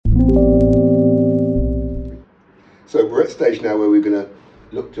So we're at the stage now where we're going to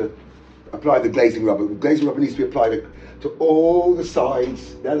look to apply the glazing rubber. The glazing rubber needs to be applied to all the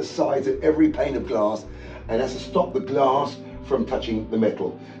sides, down the sides of every pane of glass, and that's to stop the glass from touching the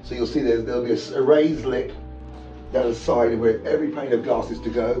metal. So you'll see there'll be a raised lip down the side of where every pane of glass is to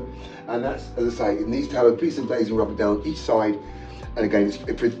go, and that's, as I say, it needs to have a piece of glazing rubber down each side, and again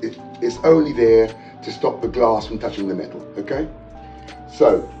it's only there to stop the glass from touching the metal. Okay,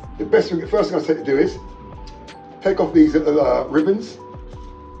 so the first thing I say to do is take off these ribbons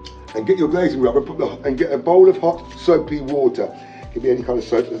and get your glazing rubber, and get a bowl of hot soapy water. It can be any kind of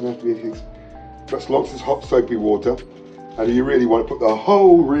soap, doesn't have to be anything, but as long as it's hot soapy water. And you really want to put the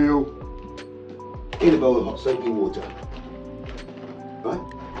whole reel in a bowl of hot soapy water. Right?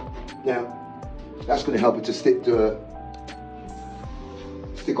 Now, that's going to help it to stick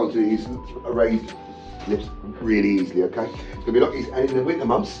onto these raised lips really easily, okay? It's going to be a lot easier. And in the winter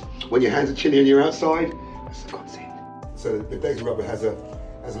months, when your hands are chilly and you're outside, that's a godsend. So the glazing rubber has a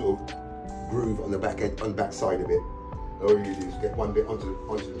little groove on the back end, on the back side of it. All you do is get one bit onto the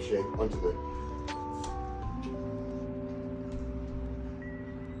machine,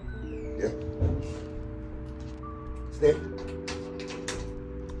 yeah. Snip.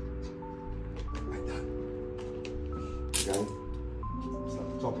 Like that. Okay. So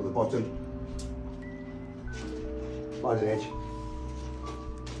top of the bottom. Find an edge.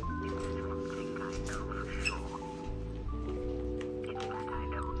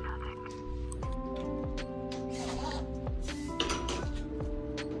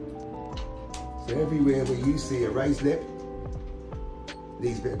 So everywhere where you see a raised lip,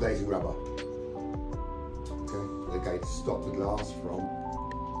 needs a bit of glazing rubber. Okay, and again, to stop the glass from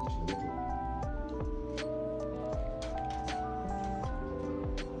touching the metal.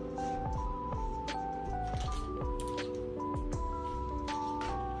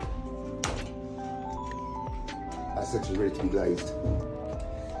 That section is ready to be glazed.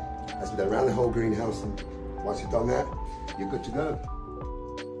 That's been done around the whole greenhouse, and once you've done that, you're good to go.